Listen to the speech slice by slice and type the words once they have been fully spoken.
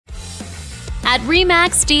At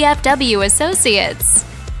RE/MAX DFW Associates,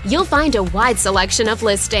 you'll find a wide selection of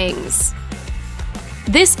listings.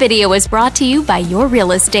 This video is brought to you by your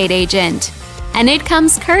real estate agent, and it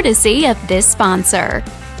comes courtesy of this sponsor.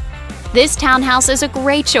 This townhouse is a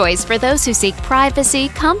great choice for those who seek privacy,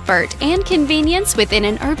 comfort, and convenience within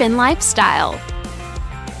an urban lifestyle.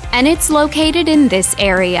 And it's located in this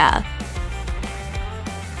area.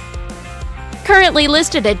 Currently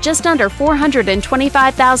listed at just under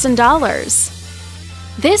 $425,000.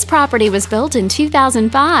 This property was built in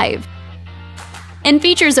 2005 and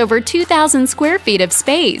features over 2,000 square feet of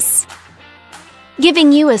space,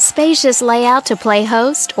 giving you a spacious layout to play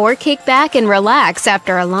host or kick back and relax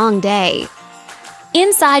after a long day.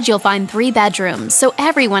 Inside, you'll find 3 bedrooms, so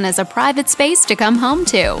everyone has a private space to come home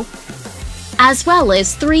to, as well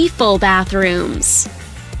as 3 full bathrooms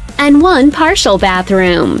and 1 partial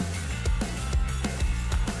bathroom.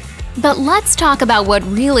 But let's talk about what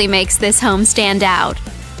really makes this home stand out.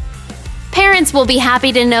 Parents will be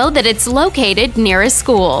happy to know that it's located near a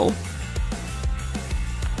school.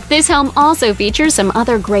 This home also features some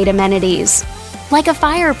other great amenities, like a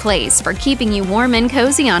fireplace for keeping you warm and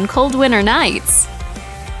cozy on cold winter nights.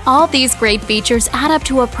 All these great features add up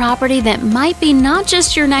to a property that might be not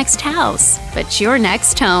just your next house, but your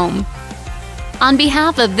next home. On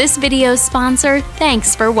behalf of this video's sponsor,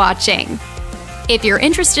 thanks for watching. If you're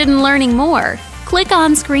interested in learning more, click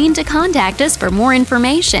on screen to contact us for more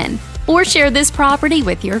information or share this property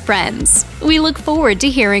with your friends. We look forward to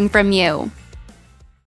hearing from you.